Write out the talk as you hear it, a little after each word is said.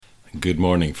Good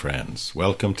morning, friends.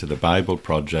 Welcome to the Bible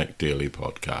Project Daily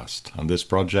Podcast. And this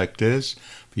project is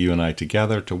for you and I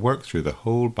together to work through the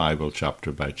whole Bible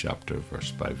chapter by chapter,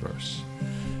 verse by verse.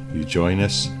 You join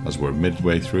us as we're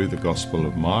midway through the Gospel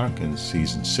of Mark in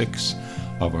season 6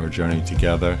 of our journey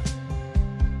together.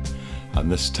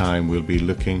 And this time we'll be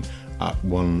looking at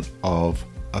one of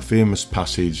a famous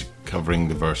passage covering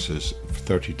the verses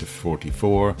 30 to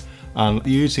 44 and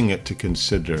using it to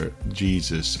consider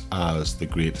Jesus as the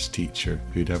greatest teacher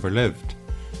who'd ever lived.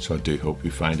 So I do hope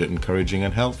you find it encouraging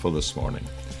and helpful this morning.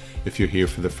 If you're here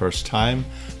for the first time,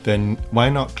 then why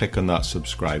not click on that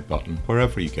subscribe button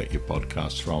wherever you get your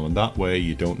podcasts from, and that way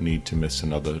you don't need to miss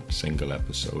another single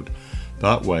episode.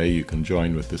 That way you can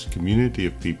join with this community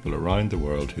of people around the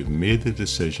world who've made the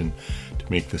decision to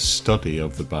make the study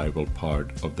of the Bible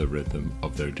part of the rhythm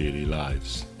of their daily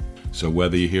lives. So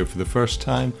whether you're here for the first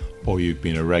time or you've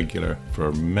been a regular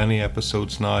for many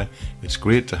episodes now, it's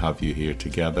great to have you here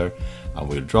together, and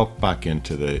we'll drop back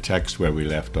into the text where we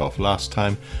left off last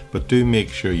time, but do make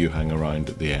sure you hang around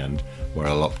at the end where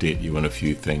I'll update you on a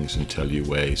few things and tell you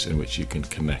ways in which you can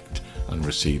connect and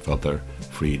receive other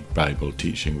free Bible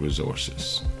teaching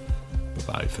resources.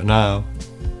 Bye-bye for now.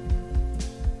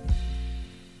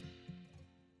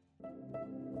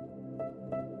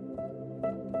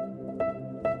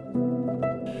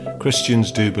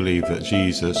 Christians do believe that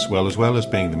Jesus, as well as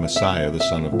being the Messiah, the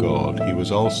Son of God, he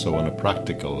was also on a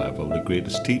practical level the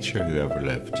greatest teacher who ever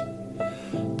lived.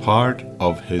 Part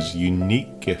of his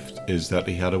unique gift is that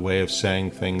he had a way of saying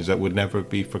things that would never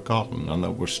be forgotten and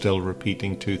that we're still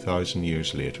repeating 2,000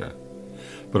 years later.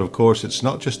 But of course, it's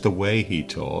not just the way he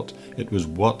taught, it was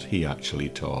what he actually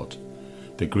taught.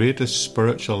 The greatest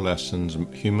spiritual lessons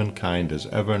humankind has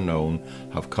ever known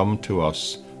have come to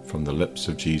us from the lips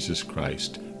of Jesus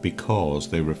Christ, because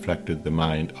they reflected the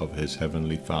mind of his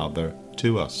heavenly Father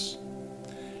to us.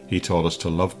 He taught us to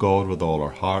love God with all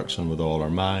our hearts and with all our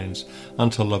minds,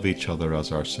 and to love each other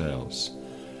as ourselves.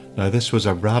 Now, this was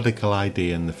a radical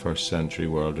idea in the first century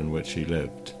world in which he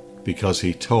lived, because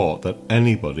he taught that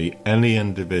anybody, any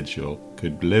individual,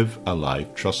 could live a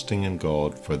life trusting in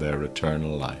God for their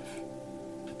eternal life.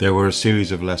 There were a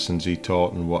series of lessons he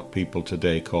taught in what people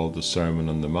today call the Sermon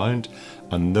on the Mount,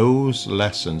 and those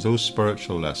lessons, those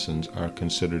spiritual lessons, are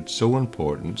considered so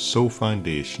important, so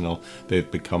foundational,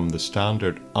 they've become the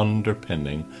standard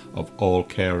underpinning of all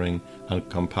caring and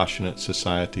compassionate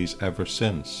societies ever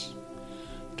since.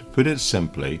 To put it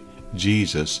simply,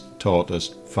 Jesus taught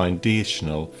us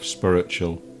foundational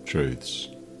spiritual truths.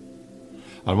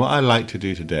 And what I like to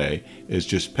do today is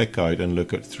just pick out and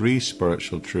look at 3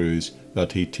 spiritual truths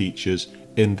that he teaches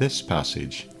in this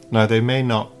passage. Now, they may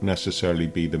not necessarily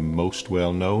be the most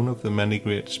well known of the many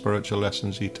great spiritual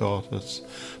lessons he taught us,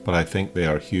 but I think they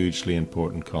are hugely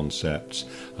important concepts,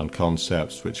 and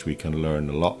concepts which we can learn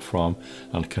a lot from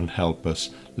and can help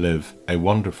us live a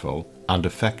wonderful and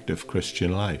effective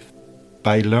Christian life.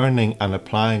 By learning and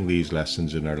applying these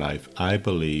lessons in our life, I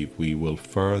believe we will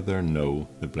further know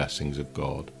the blessings of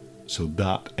God. So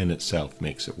that in itself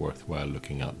makes it worthwhile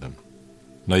looking at them.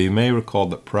 Now, you may recall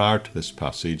that prior to this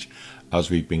passage, as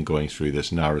we've been going through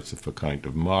this narrative account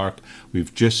of Mark,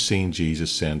 we've just seen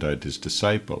Jesus send out his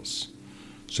disciples.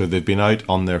 So they've been out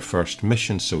on their first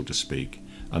mission, so to speak,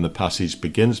 and the passage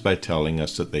begins by telling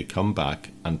us that they come back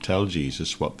and tell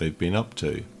Jesus what they've been up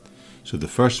to. So the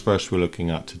first verse we're looking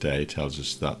at today tells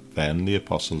us that then the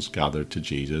apostles gathered to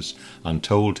Jesus and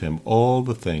told him all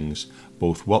the things,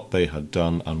 both what they had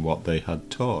done and what they had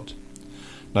taught.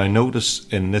 Now notice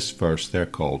in this verse they're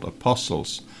called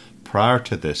apostles. Prior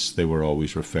to this they were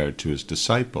always referred to as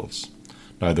disciples.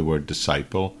 Now the word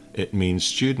disciple, it means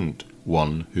student,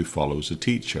 one who follows a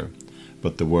teacher.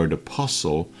 But the word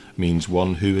apostle means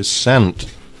one who is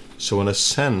sent. So in a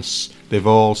sense, they've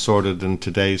all sorted in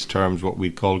today's terms what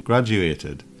we'd call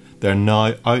graduated. They're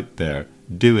now out there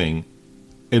doing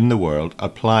in the world,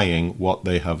 applying what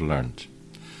they have learnt.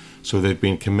 So they've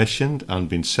been commissioned and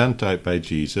been sent out by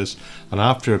Jesus, and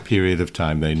after a period of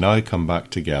time they now come back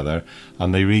together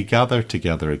and they regather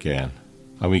together again.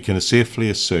 And we can safely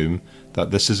assume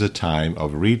that this is a time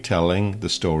of retelling the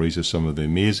stories of some of the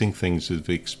amazing things they've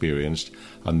experienced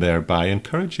and thereby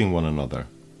encouraging one another.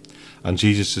 And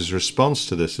Jesus' response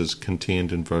to this is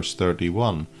contained in verse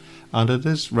 31, and it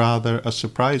is rather a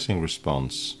surprising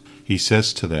response. He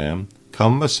says to them,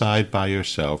 "Come aside by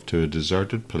yourself to a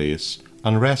deserted place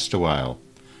and rest a while."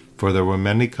 For there were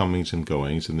many comings and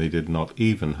goings, and they did not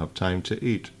even have time to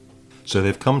eat. So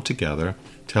they've come together,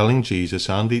 telling Jesus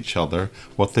and each other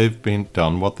what they've been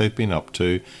done, what they've been up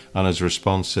to, and his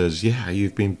response is, yeah,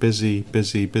 you've been busy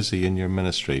in your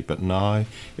ministry, but now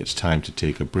it's time to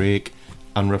take a break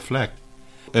and reflect.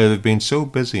 They've been so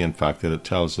busy, in fact, that it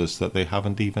tells us that they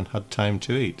haven't even had time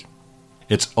to eat.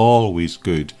 It's always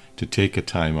good to take a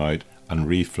time out and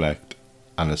reflect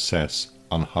and assess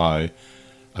on how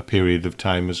a period of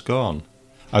time has gone.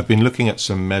 I've been looking at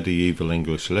some medieval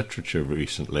English literature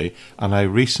recently, and I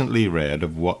recently read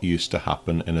of what used to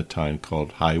happen in a town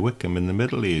called High Wycombe in the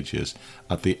Middle Ages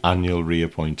at the annual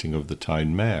reappointing of the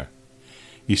town mayor.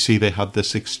 You see, they had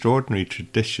this extraordinary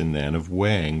tradition then of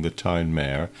weighing the town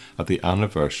mayor at the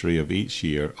anniversary of each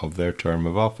year of their term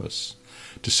of office,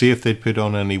 to see if they'd put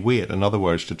on any weight, in other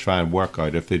words, to try and work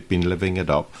out if they'd been living it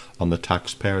up on the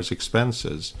taxpayers'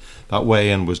 expenses. That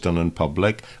weigh-in was done in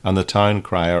public, and the town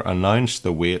crier announced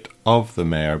the weight of the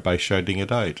mayor by shouting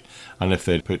it out. And if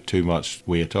they'd put too much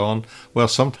weight on, well,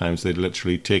 sometimes they'd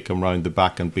literally take him round the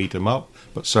back and beat him up,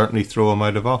 but certainly throw him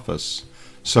out of office.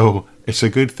 So it's a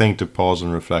good thing to pause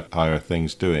and reflect, how are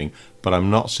things doing, but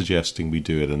I'm not suggesting we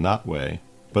do it in that way.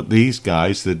 But these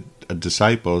guys, the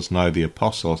disciples, now the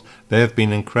apostles, they have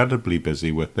been incredibly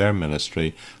busy with their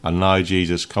ministry, and now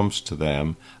Jesus comes to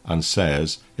them and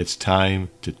says, it's time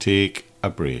to take a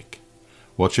break.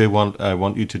 What I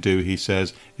want you to do, he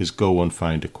says, is go and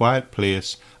find a quiet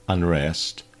place and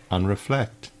rest and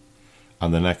reflect.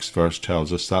 And the next verse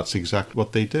tells us that's exactly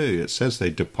what they do. It says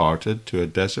they departed to a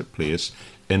desert place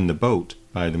in the boat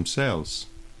by themselves.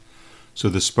 So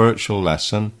the spiritual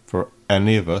lesson for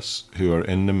any of us who are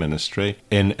in the ministry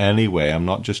in any way, I'm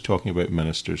not just talking about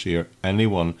ministers here,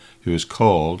 anyone who is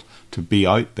called to be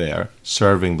out there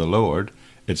serving the Lord,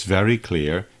 it's very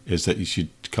clear is that you should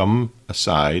come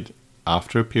aside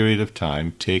after a period of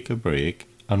time, take a break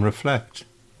and reflect.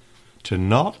 To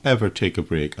not ever take a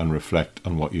break and reflect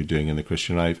on what you're doing in the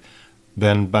Christian life,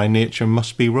 then by nature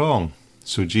must be wrong.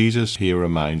 So Jesus here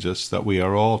reminds us that we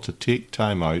are all to take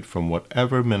time out from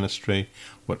whatever ministry,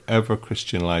 whatever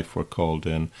Christian life we're called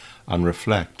in, and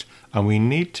reflect. And we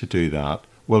need to do that.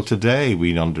 Well, today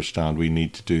we understand we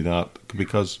need to do that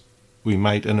because we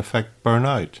might in effect burn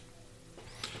out.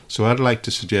 So I'd like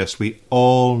to suggest we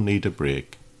all need a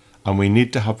break. And we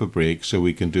need to have a break so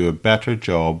we can do a better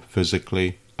job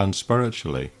physically and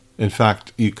spiritually. In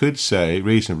fact, you could say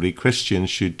reasonably Christians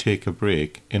should take a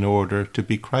break in order to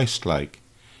be Christ-like.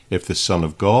 If the Son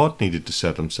of God needed to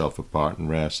set himself apart and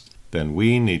rest, then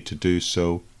we need to do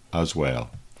so as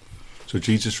well. So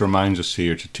Jesus reminds us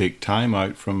here to take time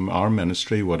out from our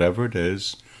ministry, whatever it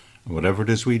is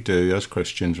we do as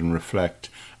Christians, and reflect,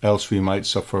 else we might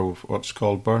suffer what's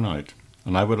called burnout.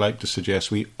 And I would like to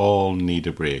suggest we all need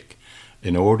a break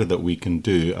in order that we can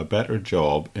do a better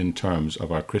job in terms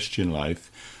of our Christian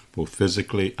life, both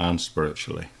physically and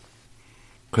spiritually.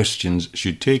 Christians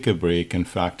should take a break, in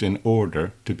fact, in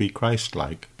order to be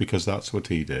Christ-like, because that's what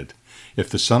he did. If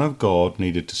the Son of God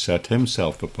needed to set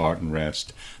himself apart and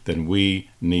rest, then we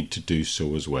need to do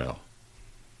so as well.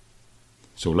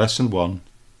 So lesson 1,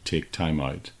 take time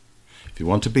out. If you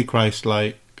want to be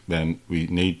Christ-like, then we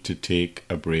need to take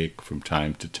a break from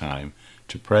time to time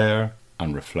to prayer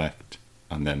and reflect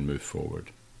and then move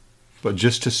forward. But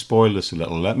just to spoil this a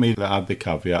little, let me add the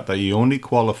caveat that you only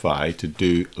qualify to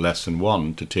do lesson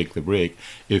 1, to take the break,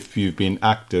 if you've been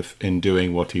active in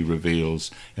doing what he reveals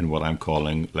in what I'm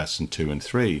calling lesson 2 and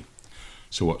 3.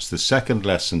 So what's the second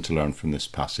lesson to learn from this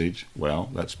passage? Well,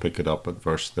 let's pick it up at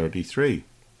verse 33.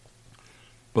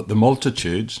 But the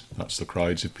multitudes, that's the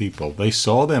crowds of people, they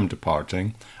saw them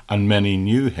departing, and many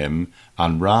knew him,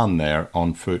 and ran there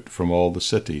on foot from all the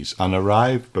cities, and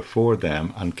arrived before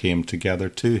them, and came together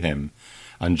to him.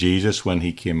 And Jesus, when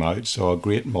he came out, saw a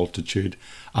great multitude,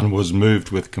 and was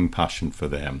moved with compassion for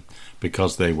them,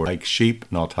 because they were like sheep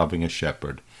not having a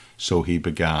shepherd. So he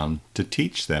began to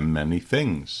teach them many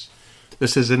things.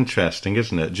 This is interesting,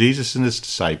 isn't it? Jesus and his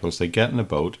disciples, they get in a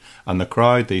boat, and the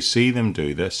crowd, they see them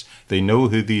do this. They know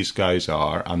who these guys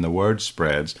are, and the word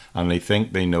spreads, and they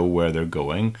think they know where they're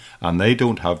going, and they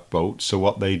don't have boats, so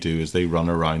what they do is they run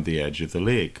around the edge of the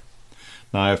lake.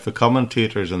 Now, if the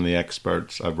commentators and the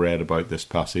experts I've read about this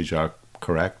passage are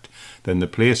correct, then the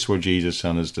place where Jesus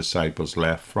and his disciples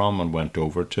left from and went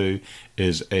over to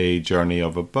is a journey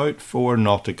of about 4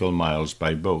 nautical miles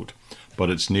by boat. But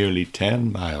it's nearly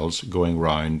 10 miles going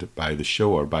round by the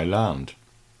shore, by land.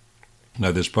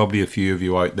 Now, there's probably a few of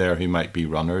you out there who might be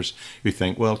runners who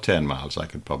think, well, 10 miles, I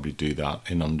could probably do that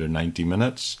in under 90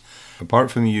 minutes. Apart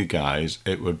from you guys,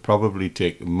 it would probably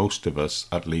take most of us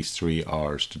at least 3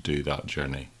 hours to do that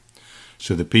journey.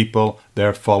 So the people,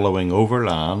 they're following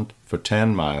overland for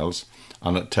 10 miles,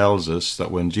 and it tells us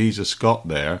that when Jesus got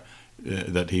there,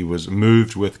 that he was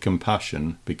moved with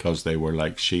compassion because they were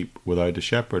like sheep without a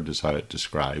shepherd, is how it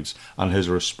describes. And his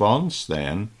response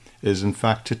then is in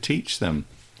fact to teach them.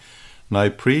 Now,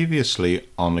 previously,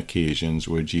 on occasions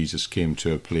where Jesus came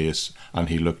to a place and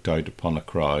he looked out upon a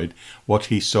crowd, what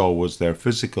he saw was their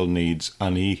physical needs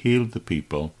and he healed the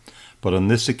people. But on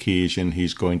this occasion,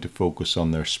 he's going to focus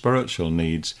on their spiritual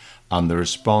needs, and the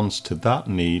response to that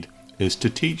need is to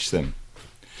teach them.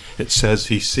 It says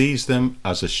he sees them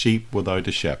as a sheep without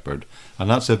a shepherd, and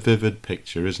that's a vivid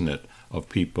picture, isn't it, of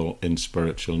people in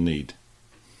spiritual need.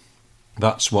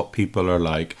 That's what people are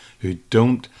like who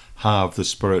don't have the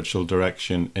spiritual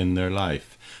direction in their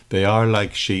life. They are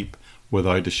like sheep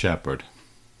without a shepherd.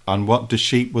 And what do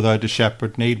sheep without a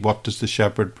shepherd need? What does the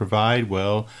shepherd provide?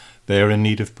 Well, they're in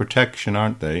need of protection,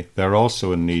 aren't they? They're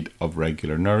also in need of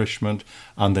regular nourishment,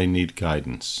 and they need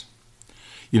guidance.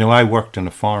 You know, I worked on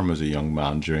a farm as a young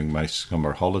man during my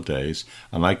summer holidays,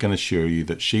 and I can assure you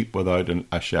that sheep without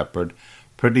a shepherd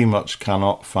pretty much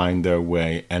cannot find their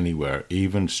way anywhere,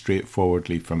 even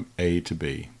straightforwardly from A to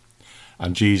B.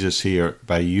 And Jesus here,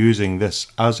 by using this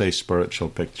as a spiritual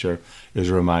picture,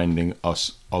 is reminding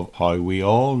us of how we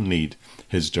all need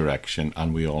his direction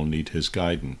and we all need his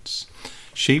guidance.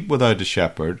 Sheep without a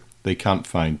shepherd, they can't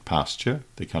find pasture,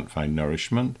 they can't find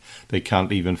nourishment, they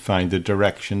can't even find the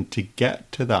direction to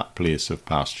get to that place of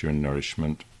pasture and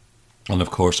nourishment. And of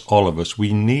course, all of us,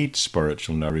 we need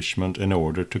spiritual nourishment in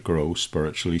order to grow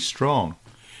spiritually strong.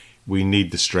 We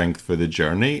need the strength for the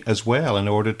journey as well in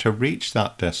order to reach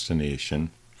that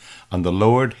destination. And the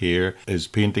Lord here is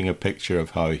painting a picture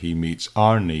of how he meets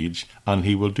our needs, and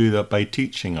he will do that by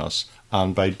teaching us.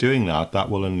 And by doing that, that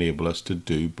will enable us to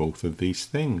do both of these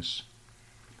things.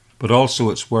 But also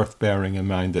it's worth bearing in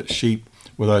mind that sheep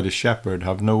without a shepherd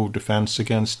have no defence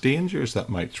against dangers that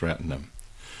might threaten them.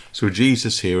 So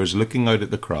Jesus here is looking out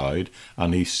at the crowd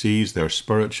and he sees their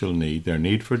spiritual need, their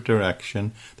need for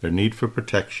direction, their need for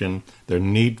protection, their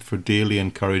need for daily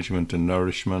encouragement and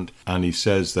nourishment. And he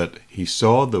says that he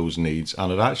saw those needs,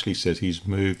 and it actually says he's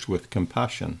moved with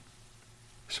compassion.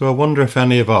 So I wonder if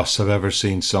any of us have ever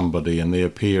seen somebody and they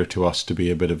appear to us to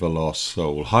be a bit of a lost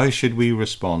soul. How should we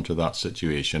respond to that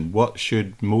situation? What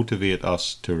should motivate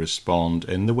us to respond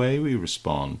in the way we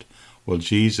respond? Well,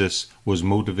 Jesus was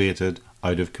motivated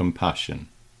out of compassion.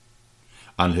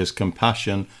 And his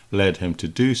compassion led him to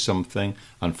do something,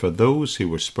 and for those who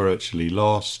were spiritually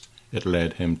lost, it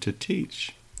led him to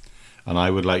teach. And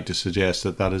I would like to suggest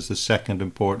that that is the second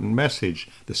important message.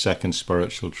 The second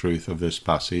spiritual truth of this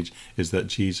passage is that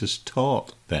Jesus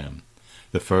taught them.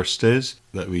 The first is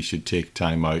that we should take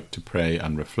time out to pray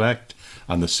and reflect.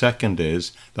 And the second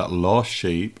is that lost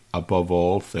sheep, above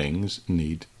all things,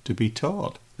 need to be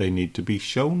taught. They need to be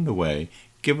shown the way,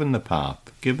 given the path,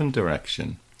 given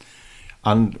direction.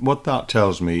 And what that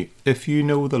tells me, if you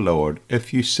know the Lord,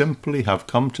 if you simply have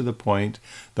come to the point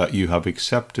that you have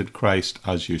accepted Christ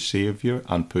as your Saviour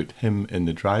and put him in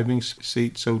the driving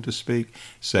seat, so to speak,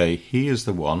 say, he is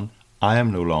the one, I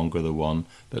am no longer the one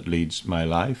that leads my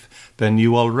life, then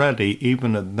you already,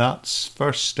 even at that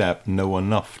first step, know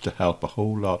enough to help a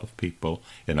whole lot of people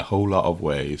in a whole lot of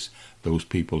ways, those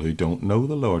people who don't know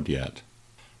the Lord yet.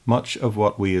 Much of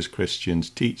what we as Christians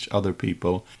teach other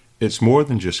people, it's more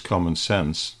than just common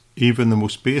sense. Even the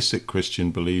most basic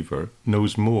Christian believer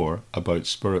knows more about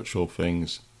spiritual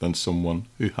things than someone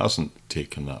who hasn't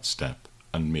taken that step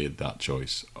and made that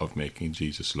choice of making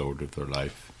Jesus Lord of their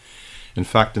life. In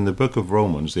fact, in the book of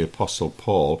Romans, the Apostle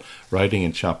Paul, writing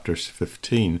in chapter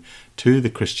 15 to the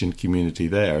Christian community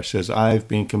there, says, I've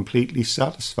been completely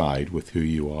satisfied with who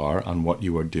you are and what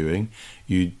you are doing.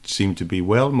 You seem to be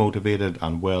well motivated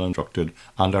and well instructed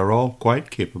and are all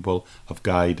quite capable of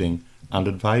guiding and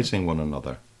advising one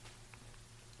another.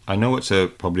 I know it's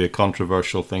probably a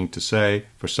controversial thing to say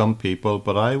for some people,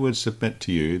 but I would submit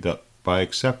to you that by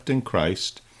accepting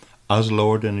Christ as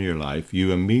Lord in your life,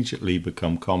 you immediately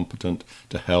become competent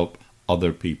to help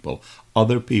other people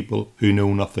who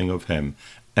know nothing of him,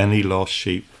 any lost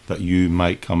sheep that you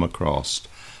might come across.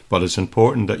 But it's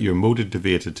important that you're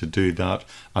motivated to do that,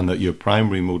 and that your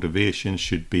primary motivation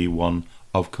should be one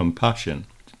of compassion,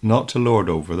 not to lord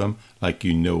over them like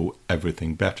you know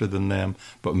everything better than them,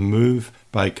 but move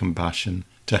by compassion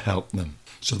to help them.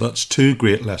 So that's two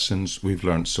great lessons we've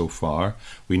learned so far.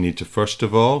 We need to, first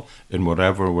of all, in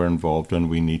whatever we're involved in,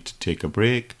 we need to take a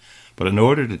break. But in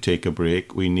order to take a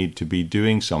break, we need to be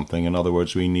doing something. In other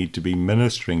words, we need to be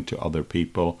ministering to other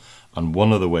people. And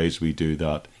one of the ways we do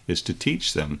that is to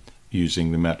teach them,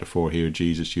 using the metaphor here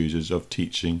Jesus uses of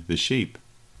teaching the sheep.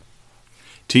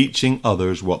 Teaching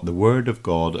others what the Word of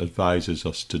God advises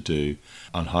us to do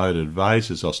and how it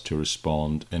advises us to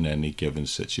respond in any given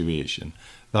situation.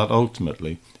 That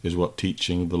ultimately is what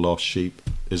teaching the lost sheep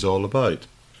is all about.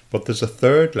 But there's a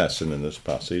third lesson in this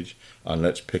passage, and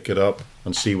let's pick it up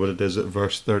and see what it is at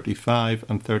verse 35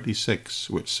 and 36,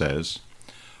 which says,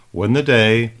 "When the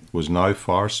day was now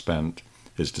far spent,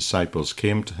 his disciples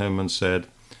came to him and said,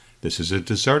 'This is a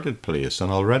deserted place, and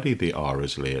already the hour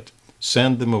is late.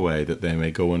 Send them away, that they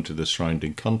may go into the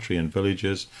surrounding country and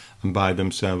villages and buy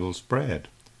themselves bread,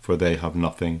 for they have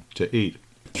nothing to eat.'"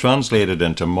 Translated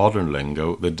into modern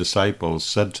lingo, the disciples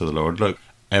said to the Lord, "Look,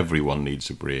 everyone needs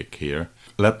a break here.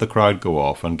 Let the crowd go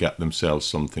off and get themselves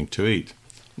something to eat."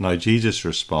 Now, Jesus'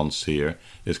 response here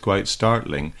is quite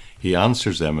startling. He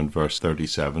answers them in verse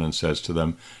 37 and says to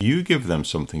them, "You give them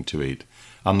something to eat."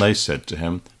 And they said to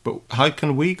him, "But how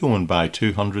can we go and buy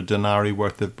 200 denarii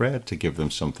worth of bread to give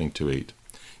them something to eat?"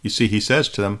 You see, he says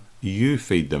to them, "You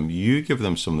feed them, you give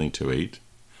them something to eat."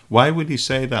 Why would he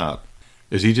say that?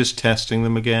 Is he just testing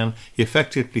them again? He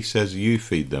effectively says, "You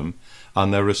feed them,"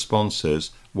 and their response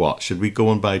is, "What, should we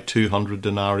go and buy 200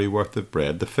 denarii worth of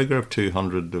bread?" The figure of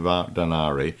 200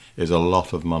 denarii is a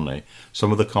lot of money.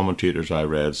 Some of the commentators I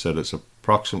read said it's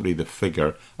approximately the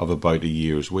figure of about a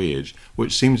year's wage,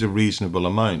 which seems a reasonable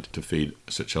amount to feed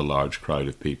such a large crowd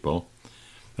of people.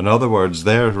 In other words,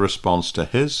 their response to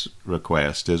his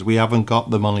request is, "We haven't got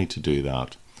the money to do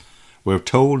that." We're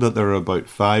told that there are about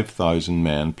 5,000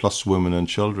 men plus women and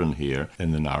children here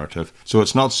in the narrative, so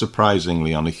it's not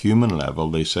surprisingly on a human level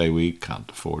they say we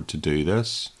can't afford to do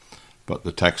this. But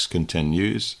the text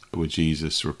continues with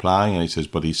Jesus replying, and he says,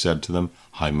 "But he said to them,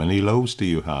 'How many loaves do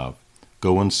you have?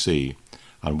 Go and see.'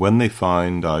 And when they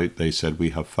found out, they said, 'We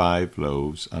have 5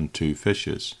 loaves and 2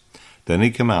 fishes.' Then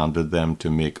he commanded them to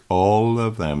make all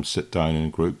of them sit down in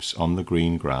groups on the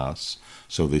green grass.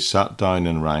 So they sat down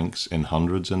in ranks in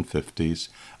hundreds and fifties,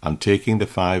 and taking the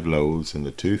 5 loaves and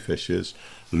the 2 fishes,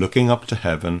 looking up to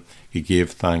heaven, he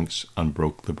gave thanks and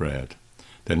broke the bread.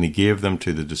 Then he gave them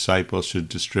to the disciples to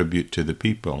distribute to the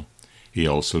people. He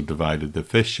also divided the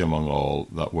fish among all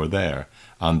that were there,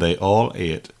 and they all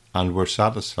ate and were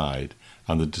satisfied.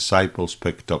 And the disciples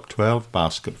picked up 12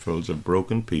 basketfuls of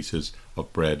broken pieces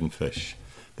of bread and fish.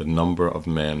 The number of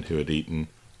men who had eaten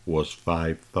was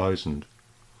 5,000.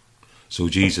 So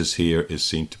Jesus here is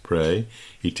seen to pray.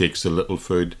 He takes the little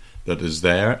food that is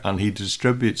there and he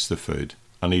distributes the food.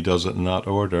 And he does it in that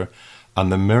order.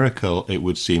 And the miracle, it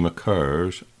would seem,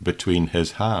 occurs between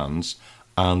his hands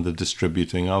and the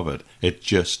distributing of it. It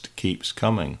just keeps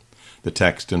coming. The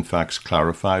text, in fact,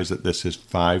 clarifies that this is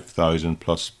 5,000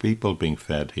 plus people being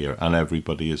fed here, and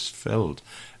everybody is filled.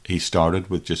 He started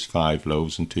with just 5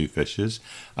 loaves and 2 fishes,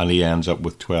 and he ends up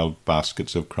with 12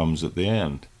 baskets of crumbs at the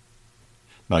end.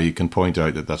 Now, you can point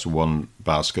out that that's 1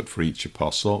 basket for each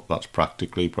apostle. That's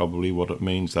practically probably what it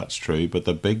means. That's true. But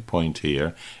the big point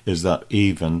here is that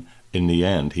even in the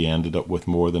end, he ended up with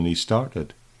more than he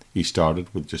started. He started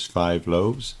with just 5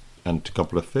 loaves and a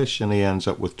couple of fish, and he ends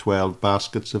up with 12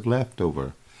 baskets of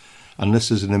leftover. And this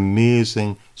is an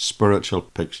amazing spiritual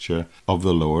picture of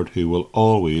the Lord, who will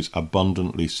always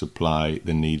abundantly supply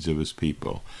the needs of his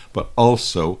people, but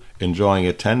also in drawing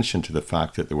attention to the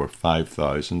fact that there were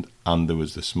 5,000 and there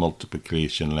was this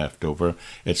multiplication left over.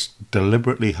 It's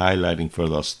deliberately highlighting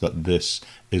for us that this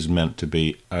is meant to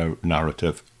be a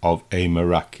narrative of a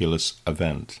miraculous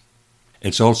event.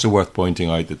 It's also worth pointing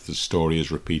out that the story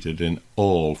is repeated in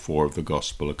all 4 of the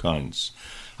Gospel accounts,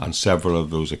 and several of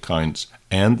those accounts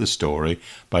end the story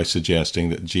by suggesting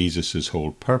that Jesus'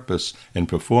 whole purpose in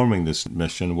performing this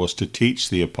mission was to teach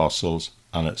the apostles,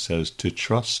 and it says to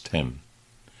trust him.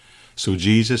 So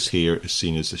Jesus here is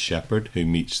seen as the shepherd who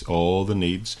meets all the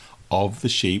needs of the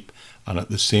sheep, and at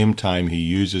the same time he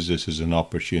uses this as an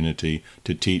opportunity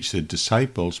to teach the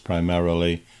disciples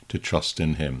primarily to trust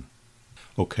in him.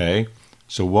 Okay,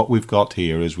 so what we've got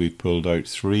here is we've pulled out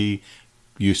 3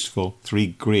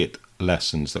 great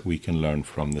lessons that we can learn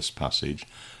from this passage.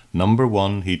 Number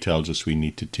 1, he tells us we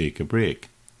need to take a break.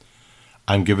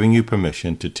 I'm giving you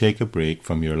permission to take a break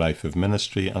from your life of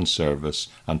ministry and service,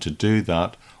 and to do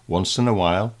that once in a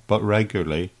while, but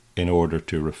regularly, in order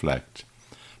to reflect.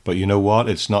 But you know what?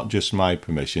 It's not just my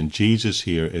permission. Jesus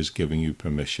here is giving you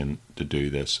permission to do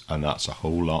this, and that's a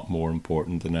whole lot more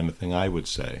important than anything I would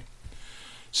say.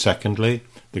 Secondly,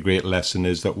 the great lesson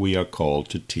is that we are called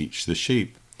to teach the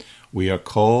sheep. We are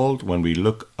called, when we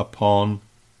look upon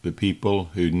the people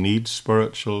who need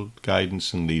spiritual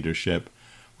guidance and leadership,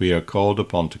 we are called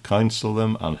upon to counsel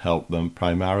them and help them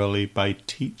primarily by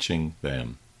teaching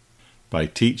them. By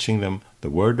teaching them the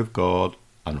Word of God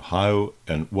and how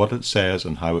and what it says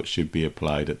and how it should be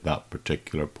applied at that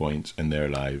particular point in their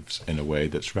lives in a way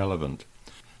that's relevant.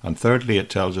 And thirdly, it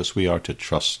tells us we are to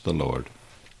trust the Lord.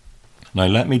 Now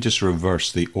let me just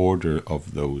reverse the order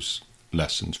of those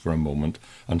lessons for a moment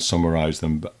and summarize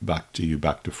them back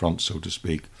to front, so to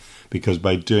speak, because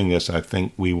by doing this, I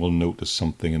think we will notice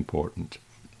something important.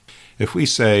 If we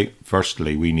say,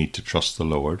 firstly, we need to trust the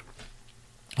Lord,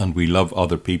 and we love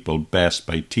other people best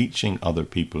by teaching other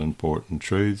people important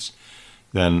truths,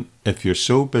 then if you're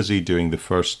so busy doing the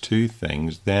first two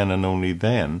things, then and only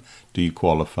then do you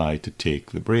qualify to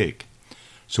take the break.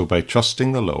 So by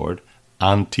trusting the Lord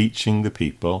and teaching the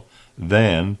people,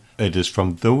 then it is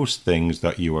from those things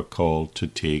that you are called to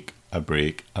take a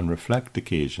break and reflect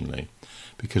occasionally.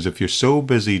 Because if you're so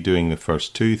busy doing the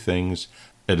first two things,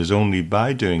 it is only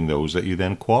by doing those that you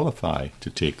then qualify to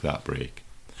take that break.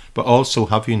 But also,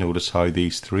 have you noticed how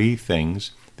these three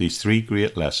things, these three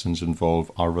great lessons, involve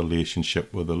our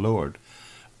relationship with the Lord,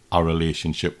 our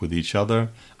relationship with each other,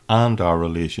 and our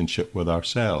relationship with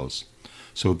ourselves?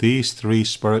 So these three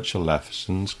spiritual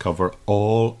lessons cover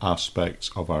all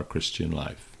aspects of our Christian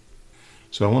life.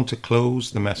 So I want to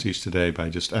close the message today by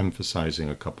just emphasizing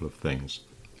a couple of things.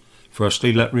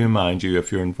 Firstly, let me remind you,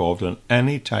 if you're involved in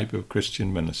any type of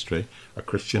Christian ministry, a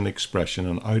Christian expression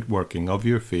and outworking of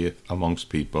your faith amongst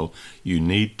people, you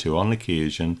need to, on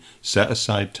occasion, set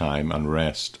aside time and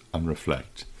rest and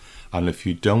reflect. And if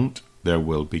you don't, there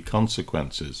will be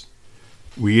consequences.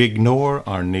 We ignore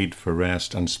our need for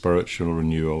rest and spiritual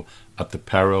renewal at the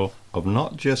peril of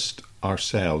not just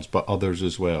ourselves, but others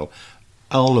as well.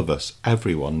 All of us,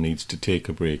 everyone, needs to take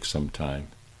a break sometime.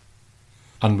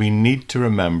 And we need to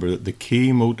remember that the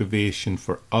key motivation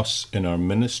for us in our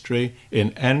ministry,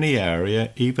 in any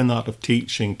area, even that of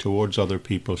teaching towards other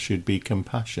people, should be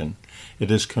compassion.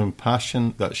 It is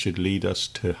compassion that should lead us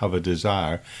to have a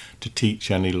desire to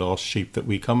teach any lost sheep that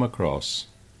we come across.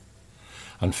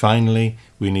 And finally,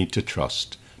 we need to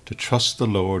trust the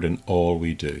Lord in all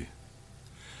we do.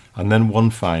 And then one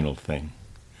final thing.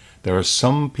 There are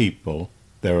some people,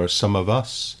 there are some of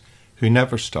us, who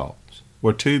never stop.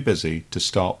 We're too busy to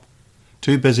stop,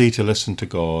 too busy to listen to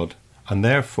God, and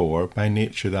therefore, by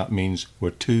nature, that means we're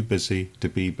too busy to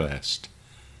be blessed.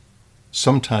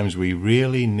 Sometimes we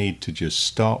really need to just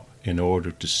stop in order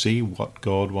to see what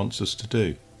God wants us to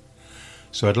do.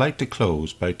 So I'd like to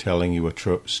close by telling you a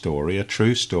true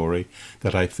story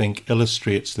that I think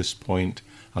illustrates this point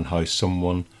and how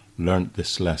someone learnt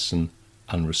this lesson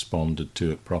and responded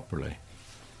to it properly.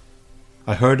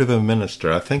 I heard of a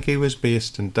minister, I think he was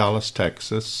based in Dallas,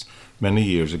 Texas, many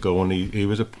years ago, and he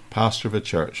was a pastor of a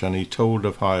church, and he told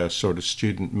of how a sort of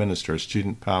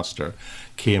student pastor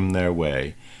came their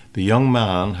way. The young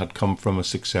man had come from a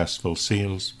successful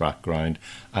sales background,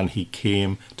 and he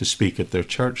came to speak at their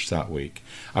church that week.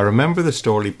 I remember the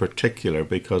story particular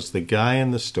because the guy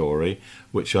in the story,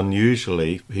 which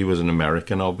unusually, he was an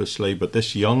American obviously, but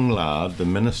this young lad, the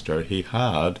minister, he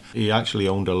actually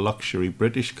owned a luxury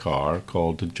British car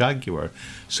called the Jaguar.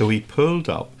 So he pulled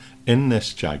up in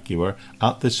this Jaguar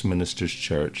at this minister's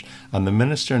church, and the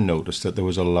minister noticed that there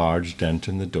was a large dent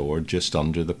in the door just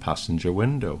under the passenger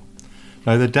window.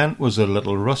 Now the dent was a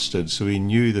little rusted, so he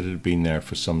knew that it had been there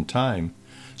for some time.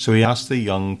 So he asked the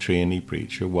young trainee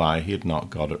preacher why he had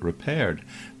not got it repaired,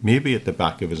 maybe at the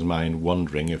back of his mind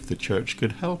wondering if the church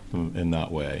could help him in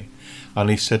that way.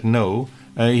 And he said no,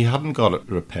 he hadn't got it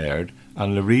repaired,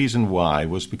 and the reason why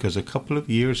was because a couple of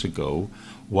years ago,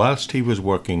 whilst he was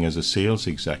working as a sales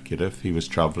executive, he was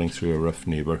travelling through a rough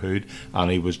neighbourhood, and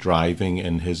he was driving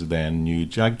in his then new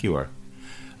Jaguar.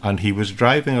 And he was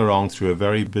driving around through a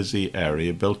very busy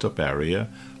area, built-up area,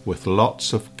 with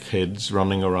lots of kids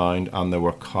running around, and there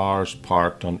were cars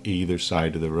parked on either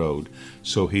side of the road.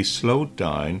 So he slowed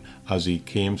down as he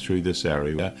came through this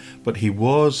area, but he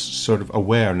was sort of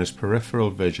aware in his peripheral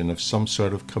vision of some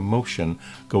sort of commotion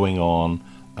going on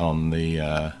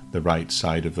the right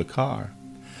side of the car.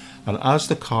 And as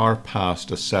the car passed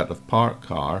a set of parked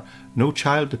car, no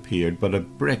child appeared, but a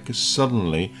brick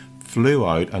suddenly flew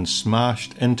out and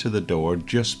smashed into the door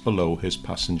just below his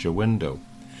passenger window.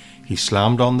 He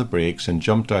slammed on the brakes and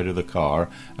jumped out of the car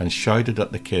and shouted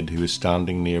at the kid who was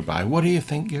standing nearby, "What do you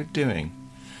think you're doing?"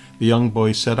 The young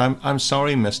boy said, I'm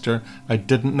sorry, mister, I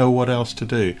didn't know what else to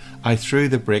do. I threw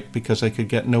the brick because I could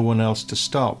get no one else to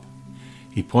stop."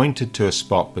 He pointed to a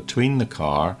spot between the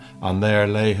car, and there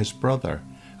lay his brother.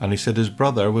 And he said his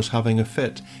brother was having a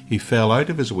fit. He fell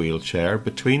out of his wheelchair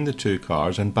between the two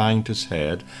cars and banged his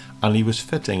head, and he was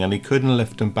fitting, and he couldn't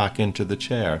lift him back into the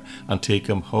chair and take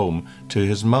him home to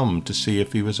his mum to see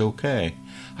if he was okay.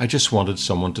 "I just wanted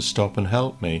someone to stop and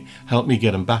help me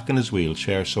get him back in his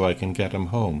wheelchair so I can get him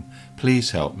home.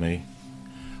 Please help me."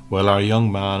 Well, our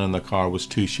young man in the car was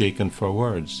too shaken for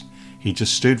words. He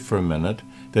just stood for a minute,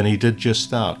 then he did just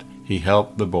that. He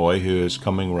helped the boy who is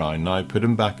coming round now, put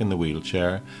him back in the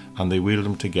wheelchair, and they wheeled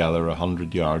him together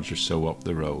 100 yards or so up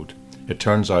the road. It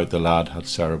turns out the lad had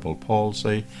cerebral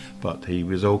palsy, but he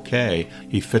was okay.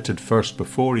 He fitted first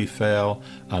before he fell,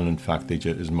 and in fact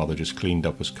his mother just cleaned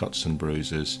up his cuts and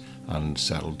bruises and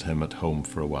settled him at home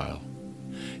for a while.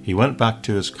 He went back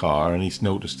to his car and he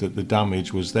noticed that the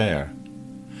damage was there.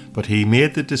 But he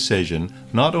made the decision,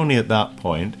 not only at that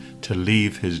point, to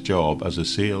leave his job as a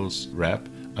sales rep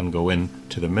and go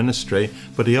into the ministry,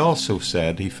 but he also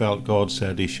said he felt God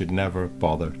said he should never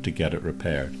bother to get it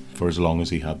repaired for as long as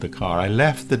he had the car. I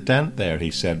left the dent there,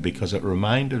 he said, because it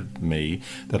reminded me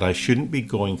that I shouldn't be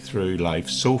going through life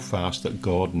so fast that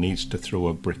God needs to throw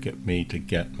a brick at me to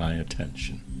get my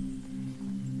attention.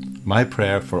 My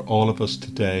prayer for all of us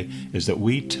today is that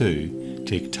we too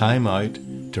take time out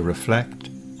to reflect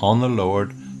on the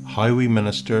Lord, how we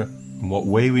minister, in what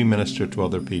way we minister to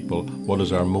other people, what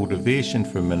is our motivation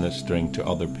for ministering to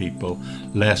other people,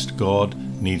 lest God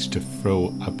needs to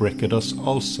throw a brick at us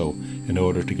also in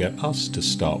order to get us to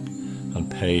stop and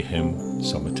pay him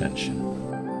some attention.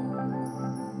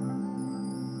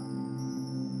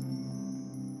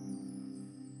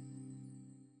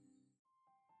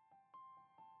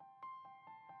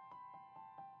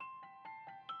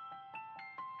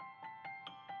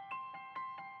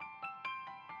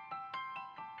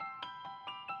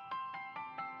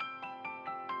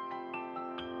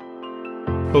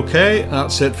 Okay,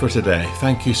 that's it for today.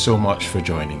 Thank you so much for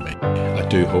joining me. I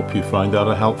do hope you find that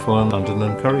a helpful and an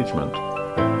encouragement.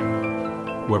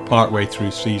 We're partway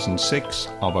through season 6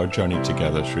 of our journey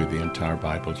together through the entire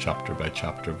Bible, chapter by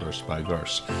chapter, verse by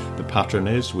verse. The pattern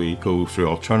is we go through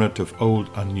alternative Old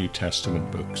and New Testament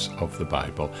books of the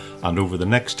Bible, and over the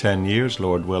next 10 years,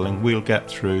 Lord willing, we'll get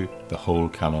through the whole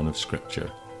canon of Scripture.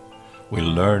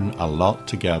 We'll learn a lot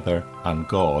together, and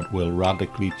God will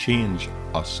radically change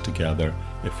us together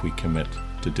if we commit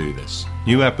to do this.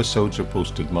 New episodes are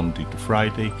posted Monday to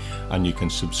Friday, and you can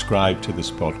subscribe to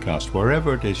this podcast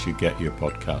wherever it is you get your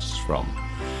podcasts from.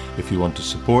 If you want to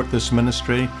support this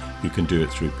ministry, you can do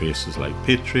it through places like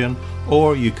Patreon,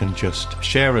 or you can just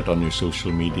share it on your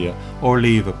social media or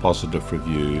leave a positive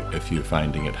review if you're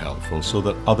finding it helpful so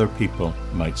that other people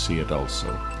might see it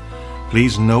also.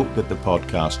 Please note that the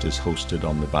podcast is hosted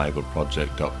on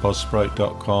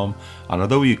thebibleproject.buzzsprout.com, and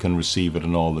although you can receive it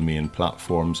on all the main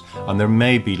platforms, and there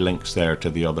may be links there to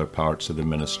the other parts of the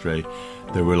ministry,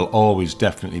 there will always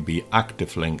definitely be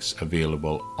active links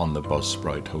available on the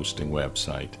Buzzsprout hosting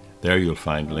website. There you'll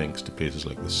find links to places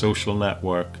like the social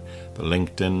network, the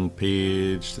LinkedIn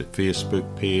page, the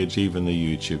Facebook page, even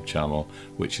the YouTube channel,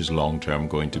 which is long-term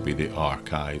going to be the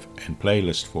archive in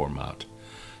playlist format.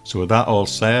 So with that all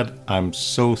said, I'm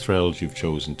so thrilled you've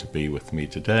chosen to be with me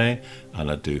today,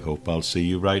 and I do hope I'll see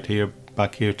you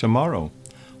back here tomorrow,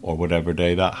 or whatever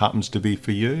day that happens to be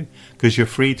for you, because you're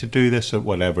free to do this at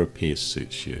whatever pace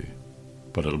suits you.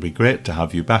 But it'll be great to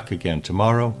have you back again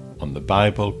tomorrow on the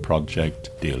Bible Project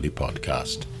Daily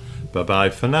Podcast. Bye-bye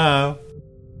for now.